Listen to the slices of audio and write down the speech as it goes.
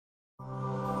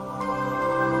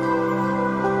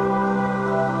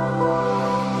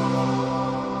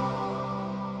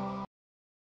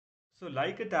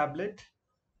Like a tablet,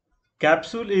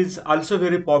 capsule is also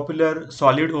very popular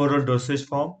solid oral dosage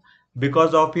form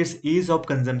because of its ease of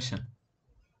consumption.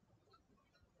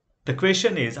 The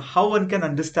question is how one can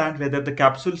understand whether the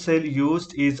capsule cell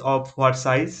used is of what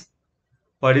size,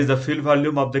 what is the fill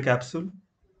volume of the capsule,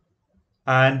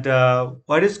 and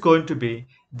what is going to be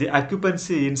the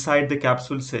occupancy inside the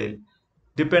capsule cell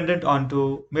dependent on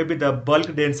to maybe the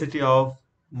bulk density of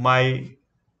my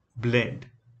blend.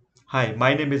 Hi,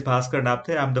 my name is Bhaskar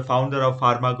Napthe. I'm the founder of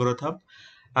Pharma Growth Hub.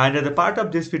 And as a part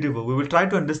of this video, we will try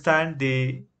to understand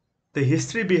the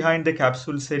history behind the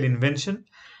capsule cell invention.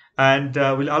 And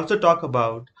we'll also talk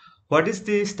about what is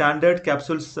the standard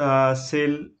capsule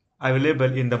cell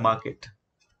available in the market.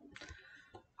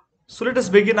 So let us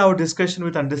begin our discussion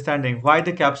with understanding why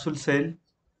the capsule cell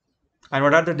and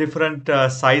what are the different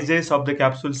sizes of the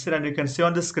capsule cell. And you can see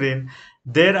on the screen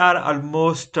there are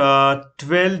almost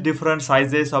 12 different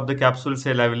sizes of the capsule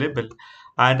cell available,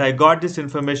 and I got this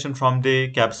information from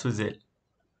the capsule cell,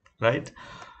 right?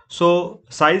 So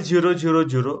size 000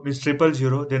 means triple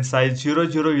zero, then size 00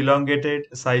 elongated,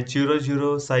 size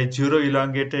 00, size 0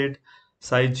 elongated,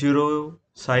 size 0,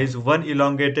 size 1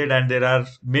 elongated, and there are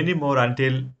many more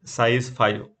until size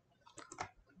 5.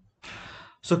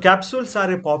 So capsules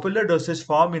are a popular dosage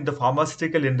form in the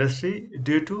pharmaceutical industry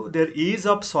due to their ease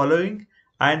of swallowing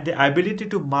and the ability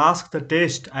to mask the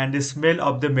taste and the smell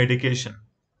of the medication.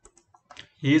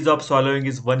 Ease of swallowing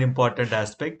is one important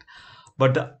aspect,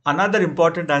 but another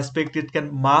important aspect, it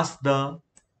can mask the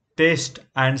taste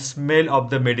and smell of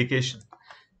the medication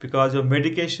because your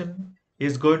medication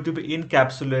is going to be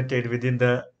encapsulated within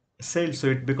the cell.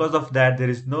 So because of that, there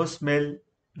is no smell,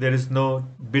 there is no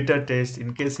bitter taste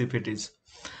in case if it is.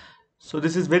 So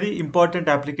this is very important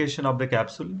application of the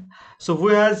capsule. So who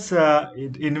has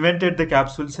invented the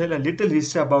capsule cell? A little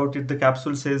history about it, the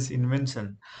capsule cell's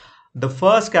invention. The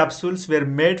first capsules were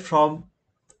made from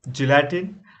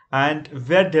gelatin and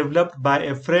were developed by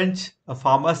a French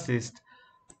pharmacist,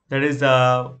 that is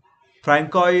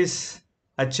Francois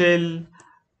Achille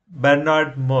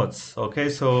Bernard Motz. Okay,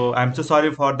 so I'm so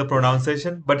sorry for the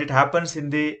pronunciation, but it happens in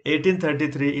the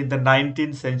 1833 in the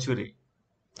 19th century.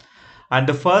 And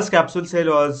the first capsule cell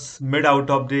was made out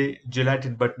of the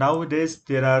gelatin, but nowadays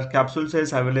there are capsule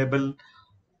cells available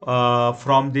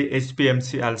from the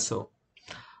HPMC also.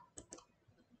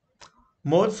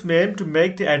 Modes aim to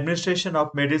make the administration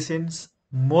of medicines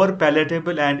more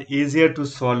palatable and easier to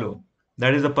swallow.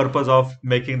 That is the purpose of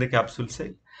making the capsule cell.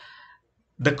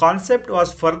 The concept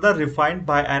was further refined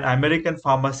by an American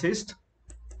pharmacist,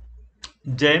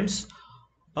 James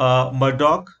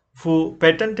Murdoch, who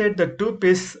patented the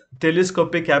two-piece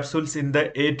telescopic capsules in the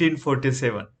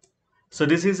 1847. So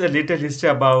this is a little history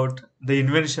about the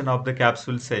invention of the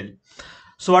capsule cell.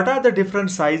 So what are the different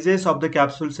sizes of the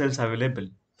capsule cells available?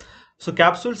 So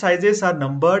capsule sizes are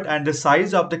numbered and the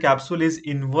size of the capsule is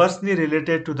inversely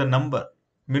related to the number.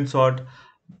 Means what?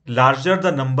 Larger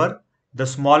the number, the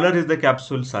smaller is the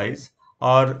capsule size,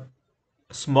 or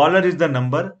smaller is the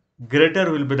number,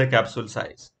 greater will be the capsule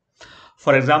size.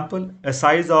 For example, a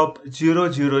size of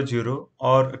 000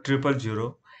 or triple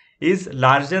zero is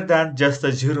larger than just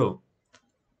a 0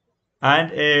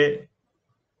 and a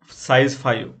size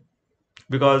 5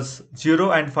 because 0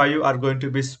 and 5 are going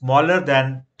to be smaller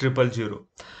than triple zero.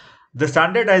 The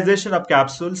standardization of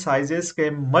capsule sizes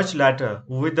came much later,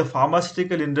 with the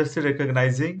pharmaceutical industry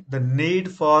recognizing the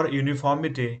need for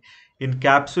uniformity in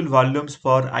capsule volumes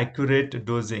for accurate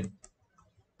dosing.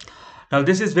 Now,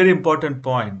 this is very important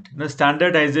point.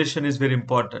 Standardization is very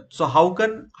important. So, how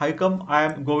come I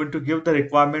am going to give the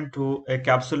requirement to a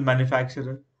capsule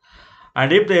manufacturer?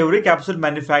 And if every capsule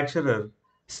manufacturer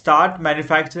start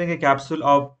manufacturing a capsule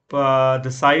of the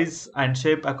size and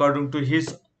shape according to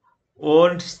his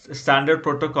own standard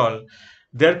protocol,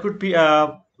 there could be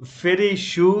a very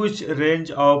huge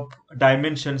range of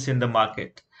dimensions in the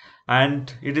market.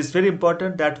 And it is very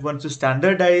important that once you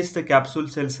standardize the capsule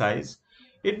cell size,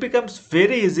 it becomes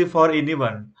very easy for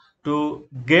anyone to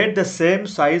get the same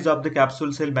size of the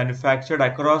capsule cell manufactured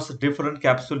across different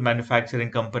capsule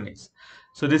manufacturing companies.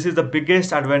 So this is the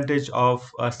biggest advantage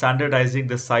of standardizing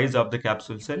the size of the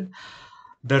capsule cell.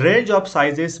 The range of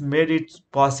sizes made it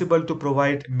possible to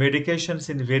provide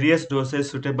medications in various doses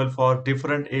suitable for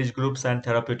different age groups and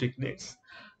therapeutic needs.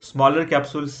 Smaller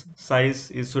capsule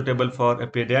size is suitable for a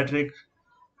pediatric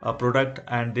product,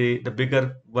 and the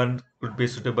bigger one could be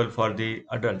suitable for the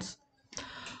adults.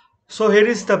 So here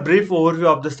is the brief overview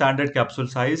of the standard capsule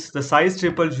size. The size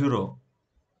triple zero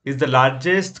is the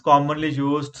largest commonly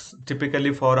used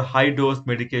typically for high dose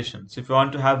medications. If you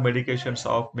want to have medications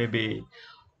of maybe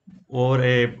over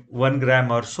a 1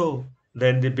 gram or so,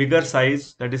 then the bigger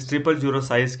size, that is 000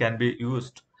 size, can be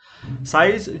used.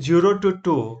 Size 0 to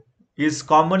 2 is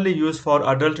commonly used for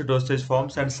adult dosage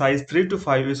forms, and size 3 to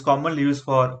 5 is commonly used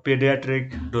for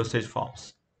pediatric dosage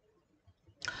forms.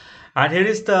 And here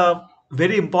is the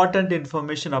very important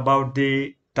information about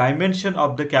the dimension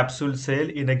of the capsule cell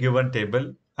in a given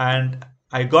table. And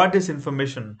I got this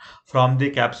information from the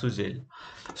capsule jail.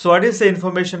 So what is the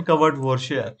information covered over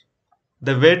here?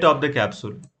 The weight of the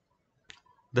capsule.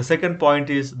 The second point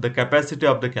is the capacity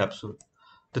of the capsule.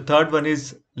 The third one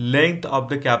is length of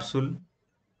the capsule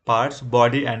parts,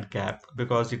 body and cap,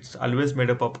 because it's always made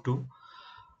up of two.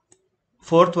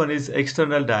 Fourth one is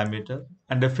external diameter,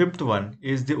 and the fifth one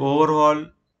is the overall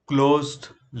closed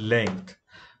length.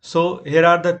 So here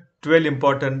are the 12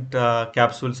 important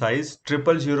capsule size: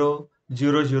 000,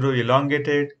 00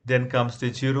 elongated, then comes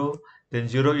the 0, then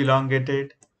 0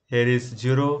 elongated, here is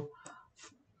 0,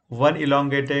 1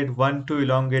 elongated, 1, 2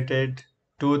 elongated,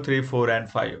 2, 3, 4, and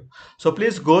 5. So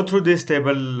please go through this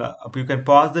table. You can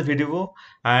pause the video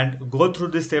and go through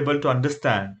this table to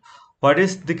understand what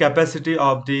is the capacity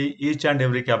of the each and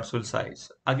every capsule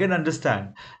size. Again,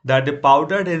 understand that the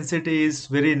powder density is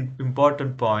very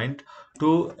important point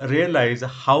to realize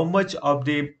how much of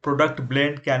the product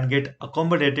blend can get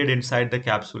accommodated inside the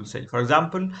capsule cell. For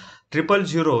example,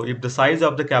 000, if the size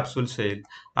of the capsule cell,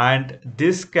 and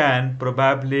this can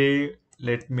probably,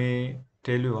 let me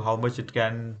tell you how much it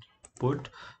can put.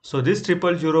 So this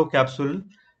 000 capsule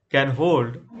can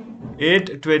hold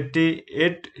 822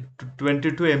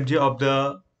 mg of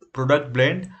the product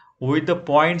blend with the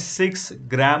 0.6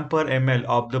 gram per ml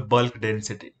of the bulk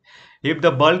density. If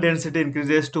the bulk density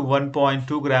increases to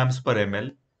 1.2 grams per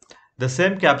ml, the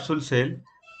same capsule cell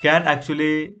can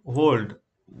actually hold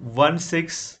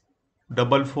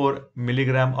 1644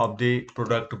 milligram of the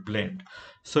product blend.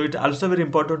 So it's also very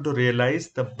important to realize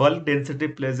the bulk density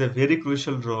plays a very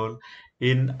crucial role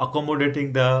in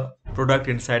accommodating the product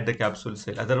inside the capsule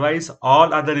cell. Otherwise,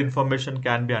 all other information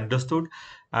can be understood,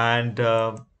 and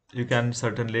you can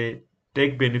certainly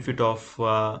take benefit of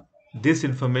this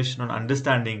information on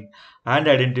understanding and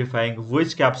identifying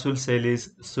which capsule cell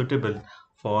is suitable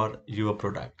for your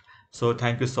product. So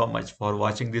thank you so much for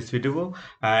watching this video,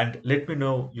 and let me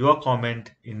know your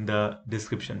comment in the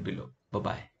description below. Bye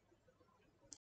bye.